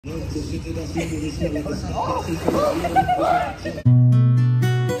Hi guys,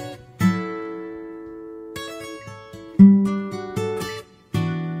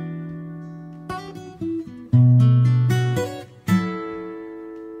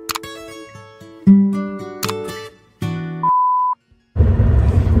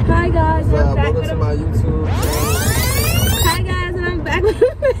 I'm back welcome to my YouTube channel. Hi guys, and I'm back with a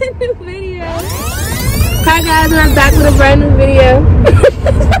brand new video. Hi guys, and I'm back with a brand new video.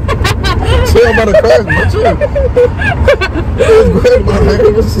 Chill, I'm about to crash, my chill. Grab my hand.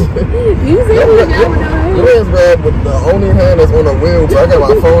 You see me now with no hand. Your hand's bad, but the only hand that's on the wheel, but I got my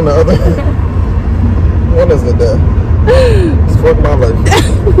phone the other hand. One is the death. It's fuck my life.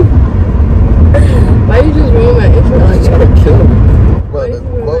 Why you just ruin my intro like Trying that? to kill me. But the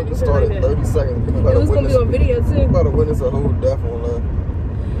vlog just started like 30 seconds. People It was gonna be on video you too. about to witness a whole death online.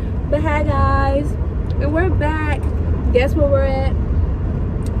 But hi guys, and we're back. Guess where we're at?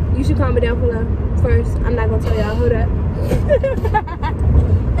 You should comment down below first. I'm not gonna tell y'all. Hold up.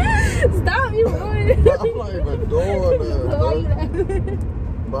 Stop, you ruined it. I'm not even doing that,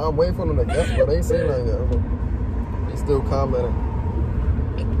 bro. I'm waiting for them to guess, but they ain't saying nothing yet. They still commenting.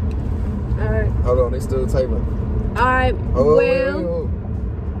 Alright. Hold on, they still typing. Alright, well.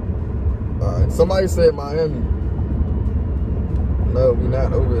 Alright, somebody said Miami. No, we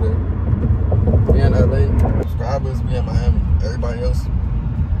not over there. We in LA. Subscribers, we in Miami. Everybody else,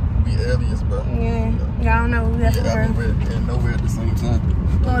 we aliens, bro. Yeah, y'all don't know who that's Yeah, for. everywhere and nowhere at the same time.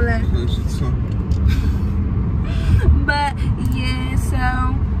 All that. But yeah,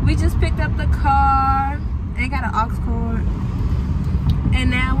 so we just picked up the car. They got an aux cord. And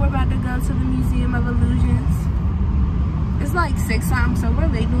now we're about to go to the Museum of Illusions. It's like 6 times, so we're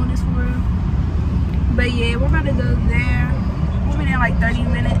late doing this for real. But yeah, we're about to go there. We'll be there in like 30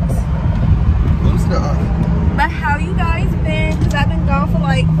 minutes. But how you guys been? Because I've been gone for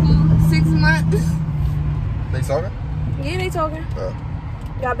like 6 months. They talking? Yeah, they talking.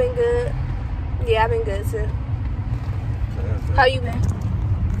 Y'all been good? Yeah, I've been good too. Okay. How you been?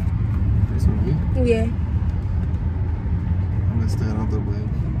 This with me? Yeah. I'm gonna stand out the way.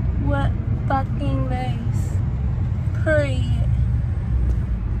 What fucking lace? Period.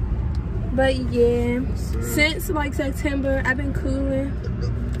 But yeah, Yes, since like September, I've been cooling,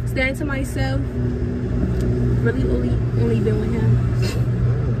 staying to myself. Really only been with him.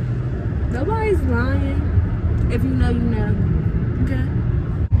 Nobody's lying. If you know, you know. Okay.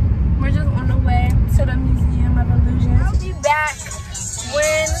 We're just on the way to the Museum of Illusions. I'll be back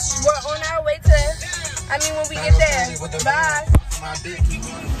when we're on our way to. When we get there. Bye.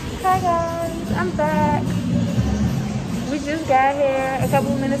 Hi guys, I'm back. We just got here a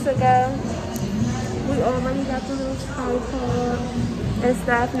couple minutes ago. We already got the little tripod and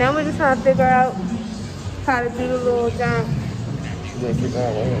stuff. Now we're just trying to figure out how to do the little jump. Yeah, keep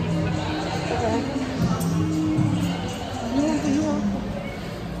that way. Okay. You want?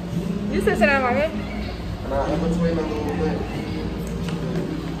 You said sit down like it? Nah, in between the little thing.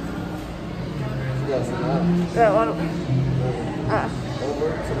 You gotta sit down. Yeah, Over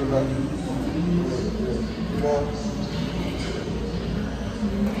to the left. Come on.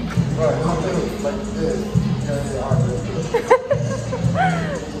 Right, come in like this. You gotta say, all right.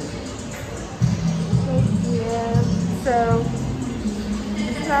 Yeah, so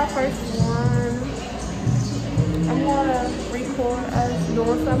this is our first one. I'm gonna record us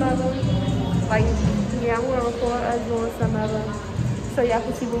doing some of them. Like, yeah, I'm gonna record us doing some of them so y'all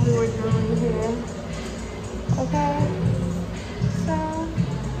can see what we were doing here. Okay? So,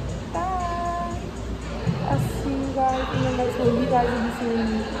 bye. I'll see you guys in the next one. You guys will be seeing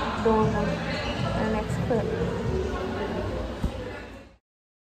me doing them in the next clip.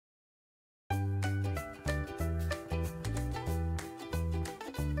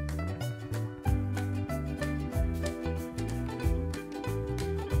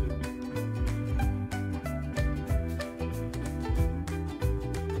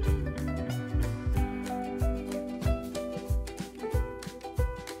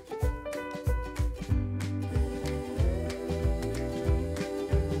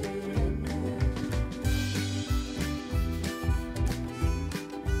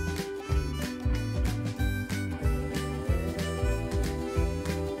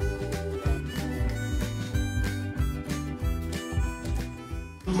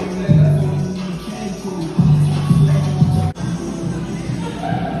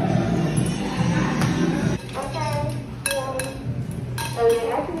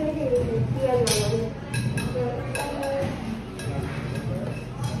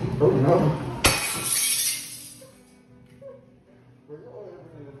 Oh no.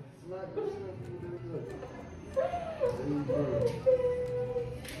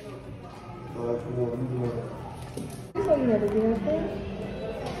 That's what you gotta do, okay?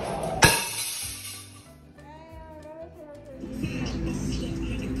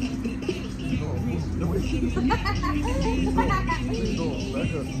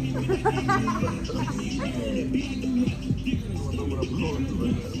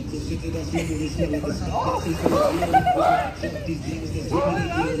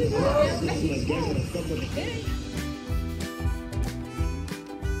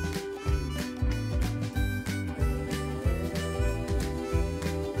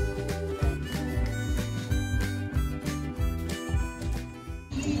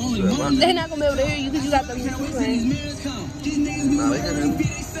 They're not gonna be able to hear you because you got the music playing. Nah, they can hear me.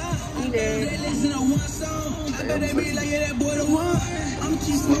 You did. This is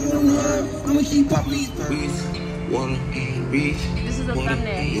a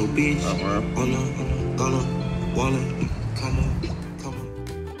thumbnail.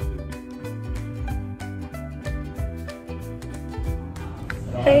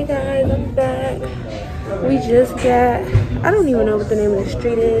 Hey guys, I'm back. We just got, I don't even know what the name of the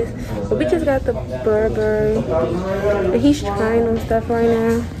street is, but we just got the Burberry, and he's trying on stuff right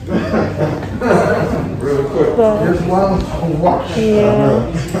now. But,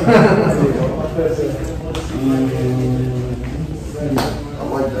 yeah.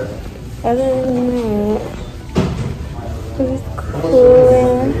 Other than that, it's cool.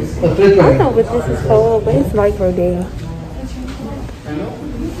 I don't know what this is called, but it's micro day.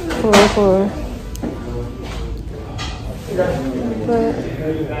 For but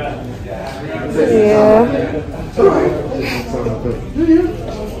yeah.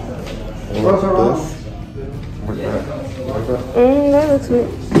 That looks good.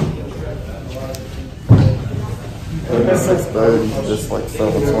 This is just like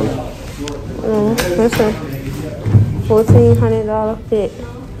 $720. That's a $1,400 fit.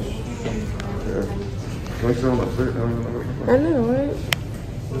 Yeah. Make sure I'm not fit. I know, right?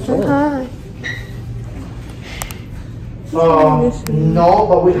 So high. No,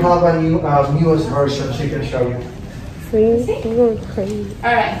 but we have a new newest version she can show you. See, you're going crazy.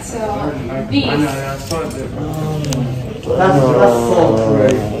 Alright, so these. That's so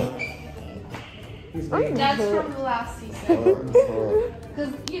crazy. That's from the last season.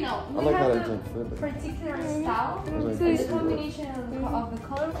 Because, you know, we have the particular style, the combination of the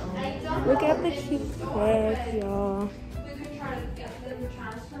colors. Look at the cute bags, y'all. We could try to get them to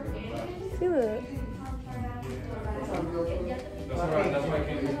transfer in. See, look. That's why I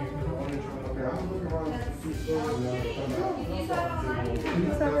can't make you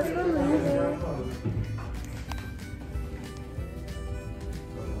So let's go later.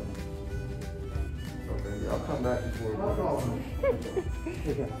 Okay, I'll come back before.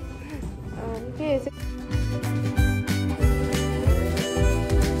 Yes.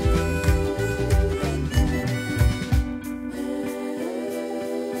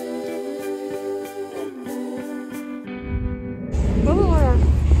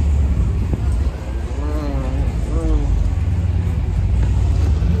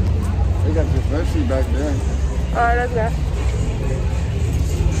 They got Givenchy back there. Alright, let's go. I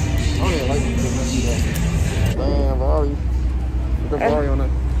don't even like Givenchy though. Damn, Vari. Put the Vari on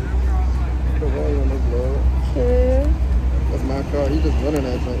it. Put the Vari on this vlog. Yeah. That's my car. He just running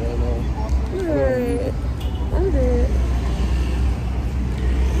that thing right now. Alright. I'm good.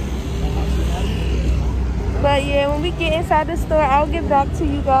 But yeah, when we get inside the store, I'll get back to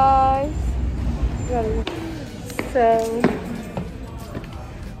you guys. So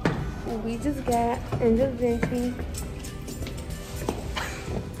we just got in the Givenchy.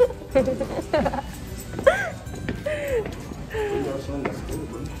 I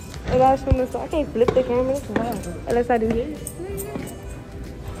gotta show this. I can't flip the camera. Unless I do this.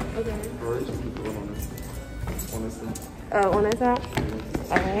 Okay. Oh, on that side?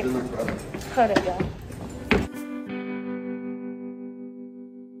 Alright. Hold it, y'all.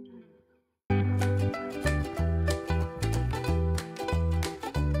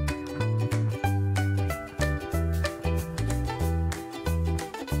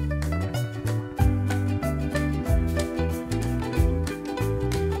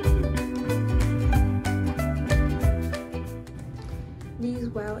 These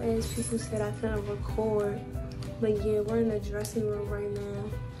wild ass people said I couldn't record, but yeah, we're in the dressing room right now.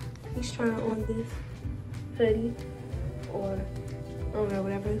 He's trying on this hoodie, or I don't know,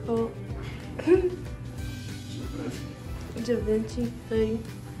 whatever it's called. Givenchy hoodie.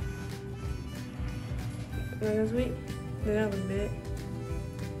 That's sweet. That was bad.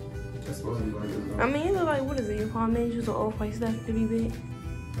 I mean, it look like, what is it? Your palm made use the off-white stuff to be big.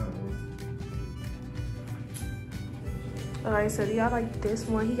 Alright, so do y'all like this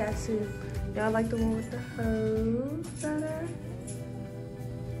one? He got two. Y'all like the one with the hose better?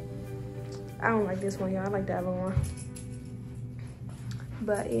 I don't like this one, y'all. I like the other one.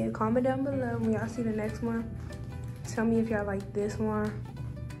 But yeah, comment down below when y'all see the next one. Tell me if y'all like this one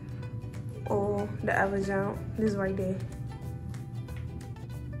or the other jump. This right there.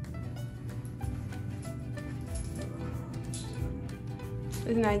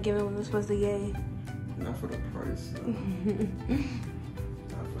 It's not giving what we're supposed to get. Not for the price. Not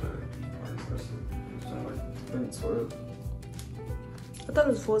for that price. That's it. It's like, I think 12. I thought it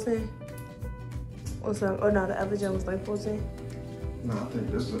was 14. Or something. Or no, the other jump was like 14. No, I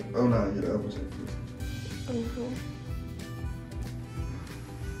think this is. Oh, no, yeah, the other jump.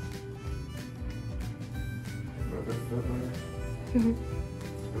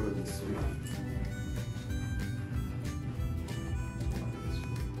 Really sweet.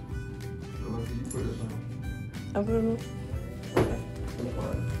 I put it on.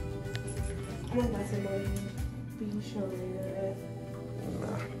 I'm gonna buy some more. Be sure that.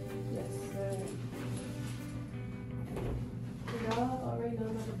 Nah. Yes, sir. Y'all already know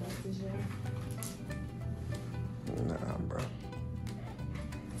about the buses, yeah? Nah, bro.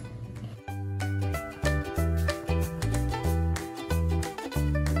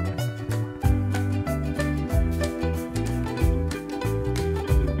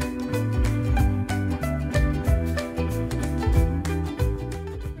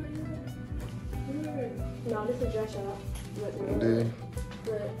 No, this is a dress shop. Indeed.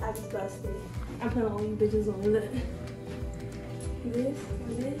 But I just busted. I'm putting all you bitches on. Look. This.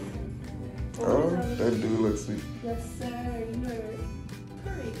 Oh, that dude looks sweet. Yes, sir. You heard.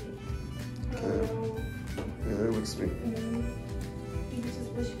 Pretty. Okay. Yeah, that looks sweet. You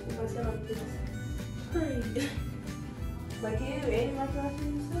just wish you could myself like this. Pretty. Like you, ain't my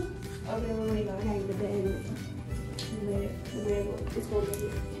costume too? Okay, we're really gonna hang the bed. The bed, it's gonna be.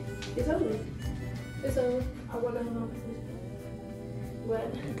 It's over. It's over. I want to know. What?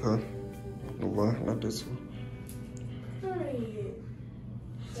 Okay. Why? Not this one. Hurry.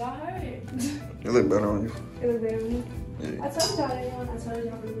 Y'all heard. It look better on you. It was better on me. Yeah. I told y'all that one. I told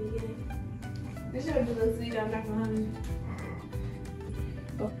y'all from the beginning. This should be look sweet. I'm not gonna have you.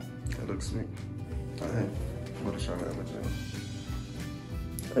 Oh. It looks sweet. Alright. I'm gonna try that with you.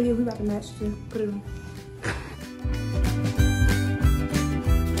 Oh yeah, we about to match too. Put it on.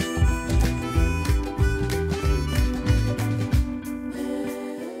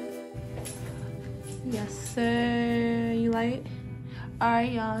 Yes, sir. You like it?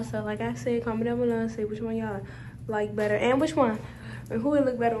 Alright, y'all. So like I said, comment down below and say which one y'all like better and which one. And who would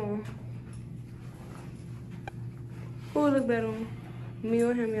look better on? Who would look better on? Me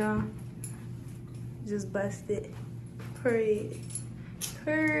or him, y'all? Just busted. Period.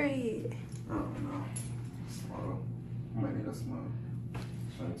 Period. I don't know. Small. Might need a small.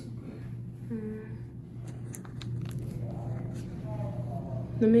 Trying too big.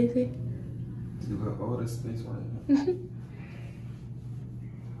 Let me see. You got all this space right here.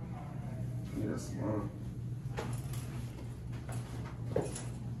 Need a small.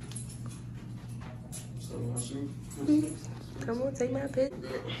 So what you? Come on, take my pic.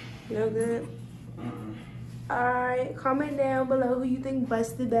 No good. Alright, comment down below who you think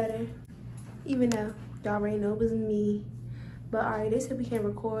busted better. Even though y'all already know it was me. But alright, they said we can't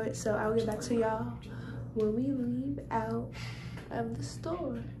record, so I'll get back to y'all when we leave out of the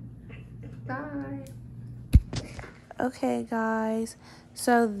store. Bye. Okay, guys.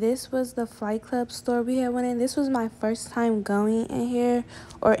 So this was the Flight Club store we had went in. This was my first time going in here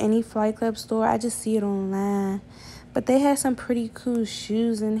or any Flight Club store. I just see it online. But they had some pretty cool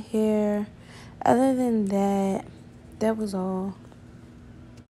shoes in here. Other than that, that was all.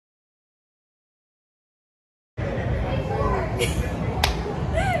 Hi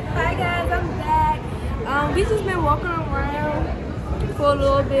guys, I'm back. We just been walking around for a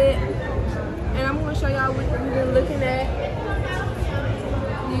little bit. And I'm gonna show y'all what we've been looking at.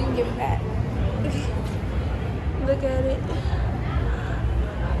 You can give it back. Look at it.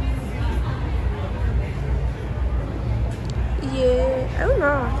 Yeah. Oh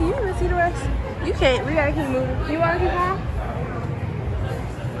no. Can you even see the rest? You can't. We gotta keep moving. You wanna keep going?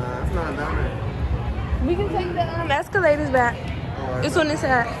 Nah, it's not down there. We can take the escalators back. It's on this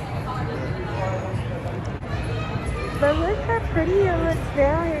side. But look how pretty it looks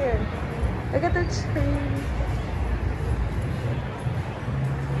down here. Look at the trees.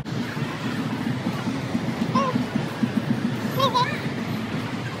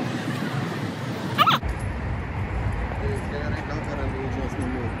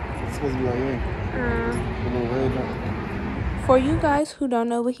 For you guys who don't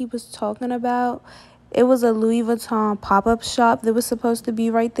know what he was talking about, It was a Louis Vuitton pop-up shop that was supposed to be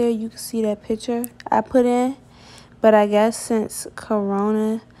right there. You can see that picture I put in. But I guess since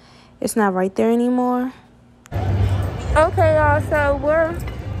Corona, it's not right there anymore. Okay, y'all, so we're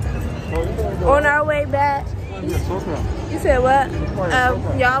on our way back. You said what?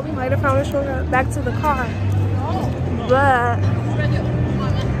 Y'all, we might have found a shortcut back to the car. But,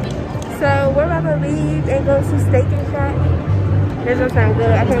 so we're about to leave and go to Steak and Shack. This will sound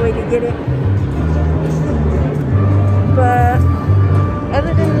good. I can't wait to get it. But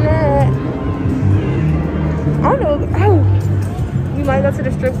other than that, I don't know. Oh, we might go to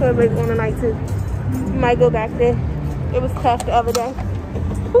the strip club like on the night too. We might go back there. It was tough the other day.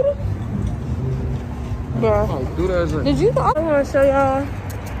 Bro, did you? I want to show y'all.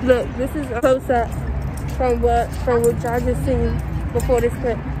 Look, this is a close up from what y'all just seen before this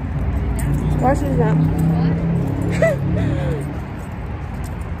clip. Watch this out.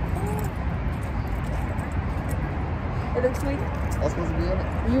 It looks sweet. I was supposed to be on it?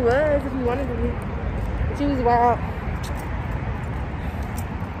 You was, if you wanted to be. But you was wild.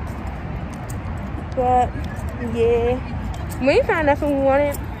 But, yeah. We ain't found nothing we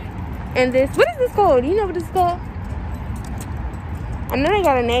wanted. And this, what is this called? Do you know what this is called? I know they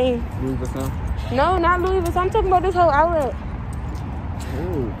got a name. Louis Vuitton? No, not Louis Vuitton. I'm talking about this whole outlet.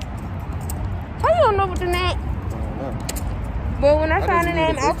 Ooh. How you don't know what the name? I don't know. But when I find the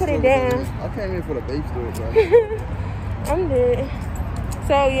name, I'll put it down. I came in for the bake store, bro. I'm dead.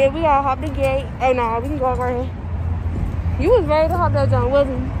 So yeah, we gotta hop the gate. Oh no, we can go right here. You was ready to hop that John,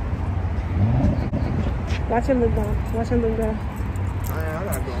 wasn't you? Watch him look down. Watch him look down. I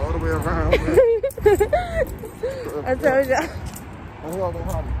gotta go all the way around, man. I told y'all.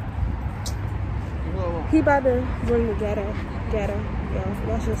 He about to bring the ghetto. Y'all,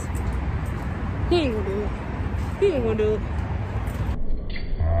 watch this. He ain't gonna do it. He ain't gonna do it.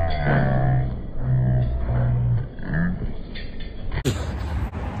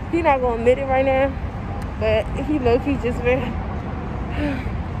 He not gonna admit it right now, but he low-key just ready.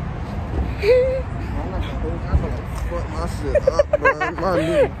 Fuck my shit up, bro. My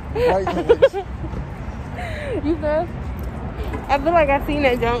knee. You feel? I feel like I seen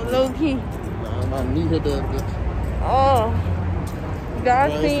that jump low-key. Nah, my knee hit that bitch. Oh. Y'all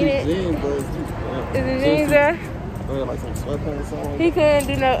seen it? Jeans, bro. Is it jeans there? Like some sweatpants or something. He couldn't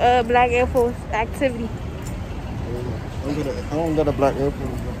do no Black Air Force activity. I don't got a Black Air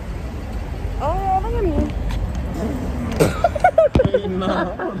Force. Oh, yeah, look at me. Hey,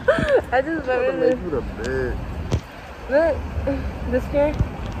 nah. I just love it. Make you the bed. Look, the screen.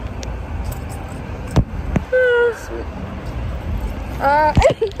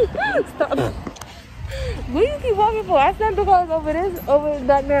 Stop. What do you keep walking for? I stand because over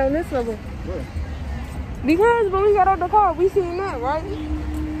back down this level. Where? Because when we got out the car, we seen that, right?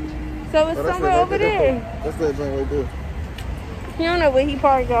 So it's somewhere over there. That's that joint right there. You don't know where he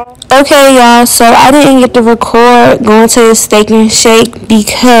parked, y'all. Okay, y'all, so I didn't get to record going to the Steak and Shake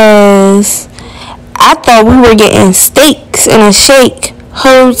because I thought we were getting steaks and a shake.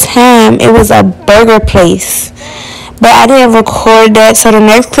 Whole time it was a burger place. But I didn't record that, so the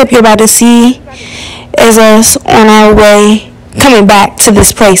next clip you're about to see is us on our way coming back to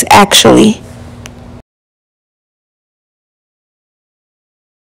this place, actually.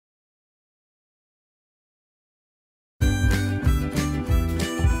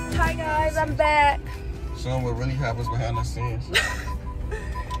 Hi guys, I'm back. Showing what really happens behind the scenes.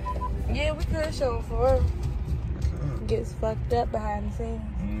 Yeah, we could show them for real. Gets fucked up behind the scenes.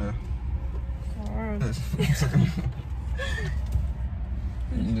 No.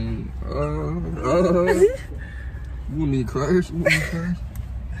 You need crash?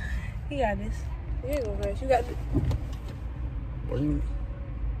 He got this. You ain't gonna crash. You got this. Why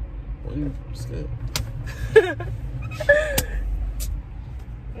you scared?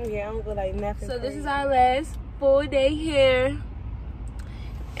 Yeah, I'm gonna like nothing. So this is our last full day here.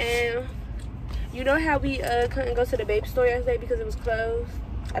 And you know how we couldn't go to the babe store yesterday because it was closed?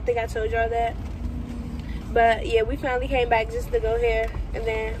 I think I told y'all that. But yeah, we finally came back just to go here. And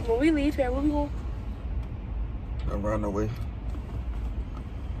then when we leave here, where we going? Around the way.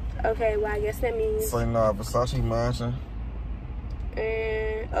 Okay, well I guess that means Say nah, Versace Mansion.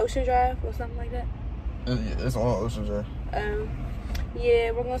 and Ocean Drive or something like that. It's on Ocean Drive.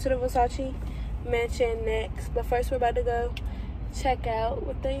 Yeah, we're going to the Versace Mansion next. But first we're about to go check out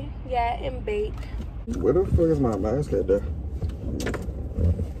what they got in Bape. Where the fuck is my mask at there?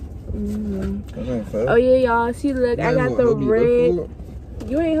 Oh yeah, y'all. See, look, I got the red.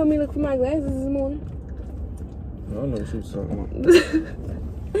 You ain't help me look for my glasses this morning. I don't know what she was talking about.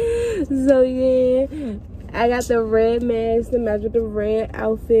 So yeah, I got the red mask to match with the red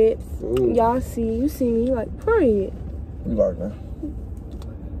outfit. Y'all see, you see me like, period. You like that?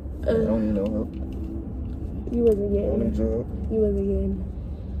 I don't need no help. You wasn't getting On the it. job. You wasn't getting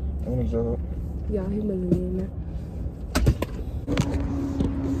it. On the job. Y'all, he wasn't getting it.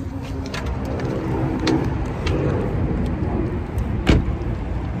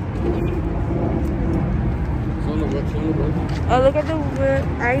 Oh, look at the whip.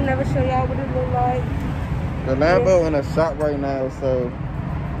 I ain't never show y'all what it look like. The Lambo in a shop right now, so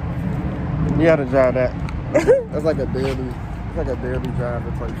we gotta drive that. That's like a daily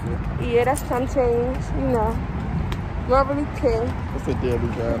driver type shit. Yeah, that's some change, you know. Not really care. It's a daily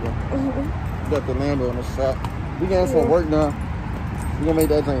driver. Got the Lambo in the shop. We getting some work done. We gonna make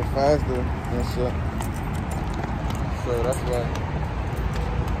that thing faster and shit. So that's why.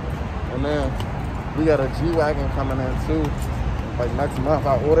 And then we got a G-Wagon coming in too. Like next month.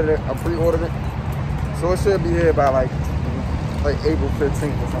 I pre-ordered it. So it should be here by like April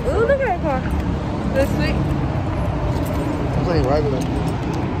 15th or something. Ooh, look at that car. That's sweet. This ain't regular.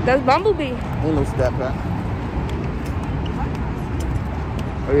 That's Bumblebee. Ain't no scat pack.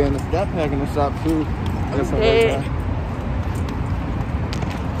 Oh yeah, and the scat pack in the shop too. That's some Yeah.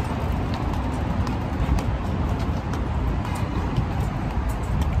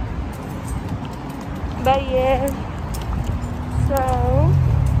 But yeah, so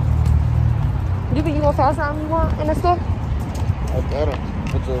you think you gonna find something you want in the store? I gotta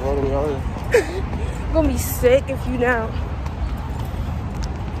put your rotary out here. You're gonna be sick if you don't.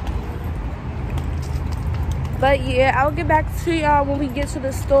 But yeah, I'll get back to y'all when we get to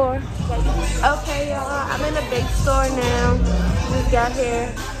the store. Okay, y'all, I'm in the big store now. Just got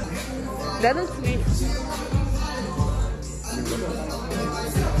here. That looks sweet.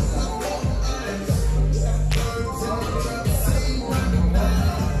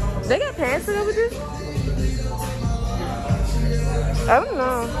 They got pants to go with this? I don't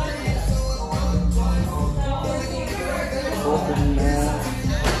know.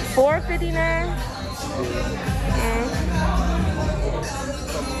 $4.59.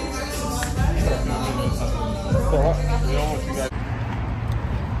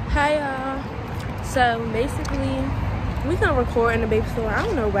 Hi y'all. So basically, we can record in the baby store. I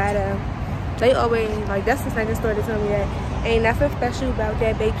don't know why though. They always like that's the second store that told me that ain't nothing special about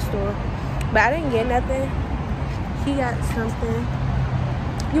that baby store. But I didn't get nothing. He got something.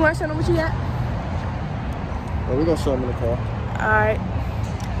 You want to show them what you got? Well, we gonna show them in the car. Alright.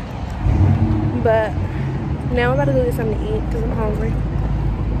 But now I'm about to go get something to eat because I'm hungry.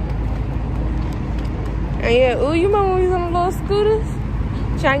 And yeah, ooh, you remember when we was on the little scooters?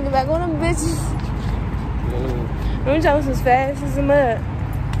 Trying to get back on them bitches. Them jumps was fast as a mud.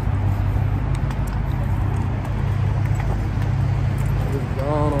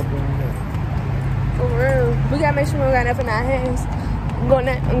 For real. We gotta make sure we don't got nothing in our hands. I'm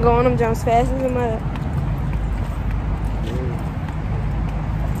going them jumps fast as a mud.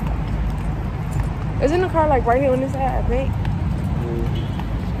 It's in the car like right here on this side, I think.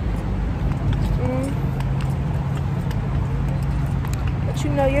 But you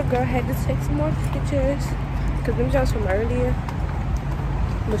know your girl had to take some more pictures. Cause them jumps from earlier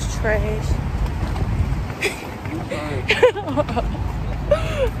was trash.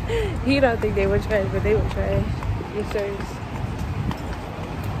 He don't think they were trash, but they were trash. Yes, sir.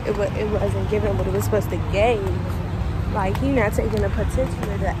 It wasn't giving what it was supposed to give. Like he not taking the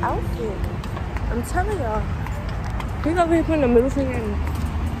potential of the outfit. I'm telling y'all. He's over here putting a middle finger in.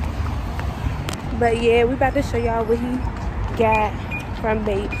 But yeah, we about to show y'all what he got from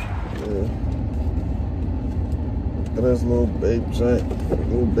Bape. Yeah. That's a little Bape joint.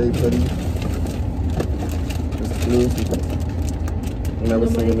 Little Bape hoodie. It's blue. Never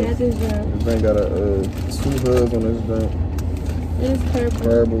seen this. This thing got a 2 hoods on this joint. It's purple.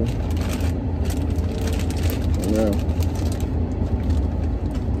 Purple. Yeah.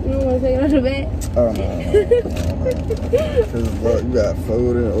 You don't want to take it out the back? Oh, no. Because look, you got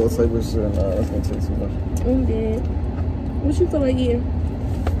food and all type of shit. Nah, that's going to take too much. I'm dead. What you feel like eating?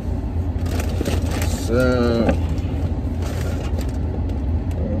 Shit.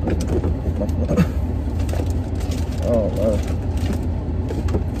 Oh, man.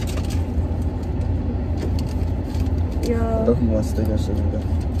 Yo. I thought you want steak and shit either.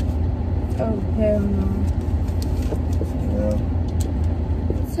 Oh, hell no. Yeah.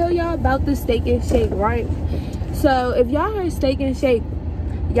 Tell y'all about the Steak and Shake, right? So if y'all heard Steak and Shake,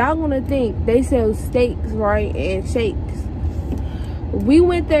 y'all gonna think they sell steaks, right, and shakes. We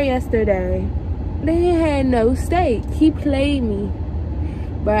went there yesterday. They had no steak. He played me,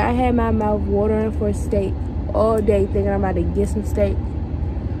 but I had my mouth watering for steak all day, thinking I'm about to get some steak.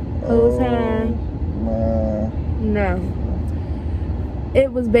 Whole time No.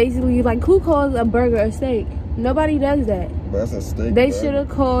 It was basically like, who calls a burger a steak? Nobody does that. But that's a steak. They should have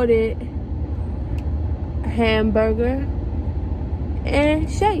called it hamburger and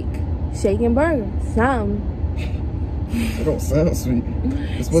shake and burger. Something. It don't sound sweet.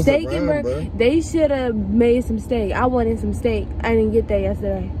 It's supposed Steak to and rhyme, burger. bro. They should have made some steak. I wanted some steak. I didn't get that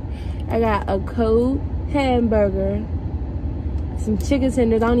yesterday. I got a cold hamburger, some chicken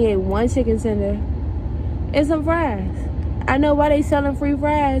tenders. I only ate one chicken tender, and some fries. I know why they selling free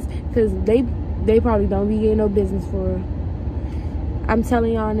fries, because they probably don't be getting no business for it. I'm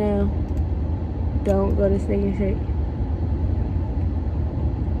telling y'all now, don't go to Steak and Shake.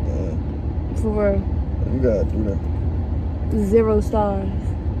 For real. You gotta do that. 0 stars.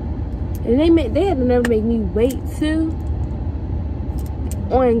 And they had to never make me wait too.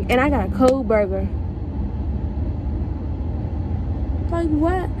 And I got a cold burger. Like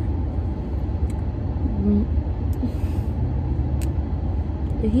what?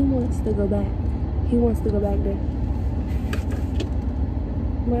 And he wants to go back. He wants to go back there.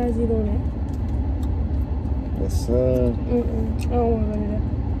 Why is he doing that? What's up? I don't want to go to that.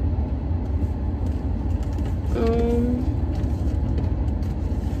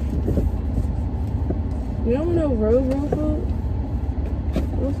 You don't want no real food? I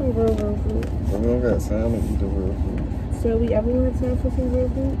want some real food. But we don't got time to eat the real food. So we ever want time for some real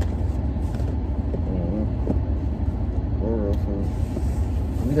food? What real food?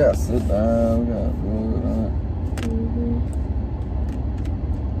 We gotta sit down, we gotta do it.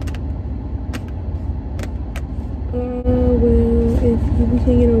 Well, if we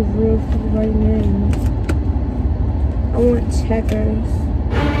can get a real food right now, I want checkers.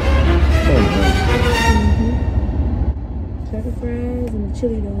 Checker fries and a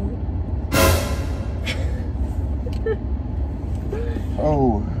chili dog.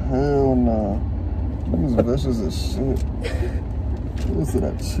 Oh, hell nah. These vicious as shit. Listen to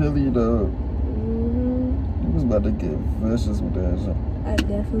that chili dog. You was about to get vicious with that shit. I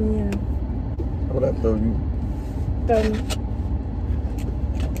definitely am. How would I throw you? Throw me.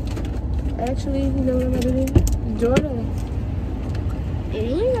 Actually, you know what I'm about to do? Jordan. You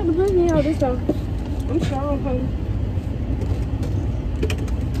ain't got to put me out this time. I'm strong, honey.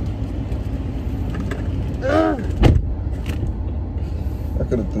 I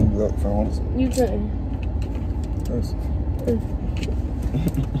could have threw you up if I wanted to. You couldn't.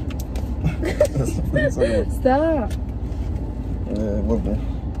 Stop. Yeah, look there.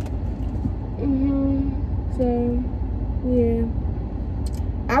 So, yeah.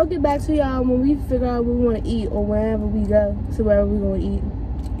 I'll get back to y'all when we figure out what we want to eat or wherever we go to wherever we're going to eat.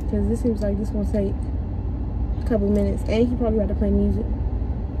 Because this seems like this going to take a couple minutes. And he probably got to play music.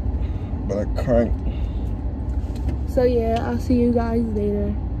 But I can't. So, yeah, I'll see you guys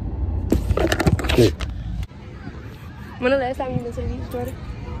later. Okay. When the last time you been to the beach, Jordan?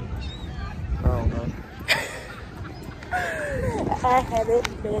 I don't know. I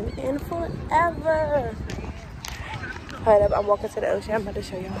haven't been in forever. Hold up, I'm walking to the ocean. I'm about to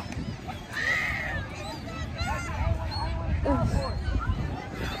show y'all.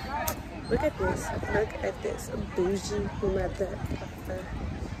 Look at this. Look at this. Bougie mother.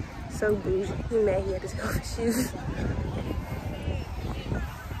 So bougie. He mad he had to take off his shoes.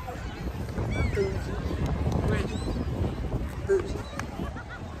 Bougie. Bougie.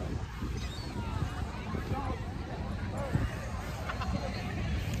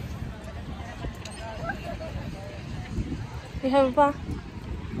 You having fun?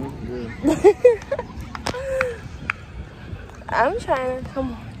 Yeah. I'm trying to, come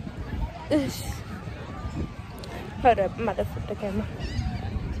on. Ish. Hold up, I'm about to flip the camera.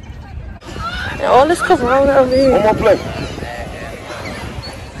 And all this corona over here. One more plate.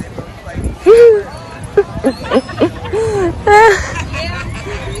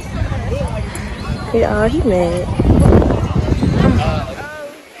 Yeah, he mad.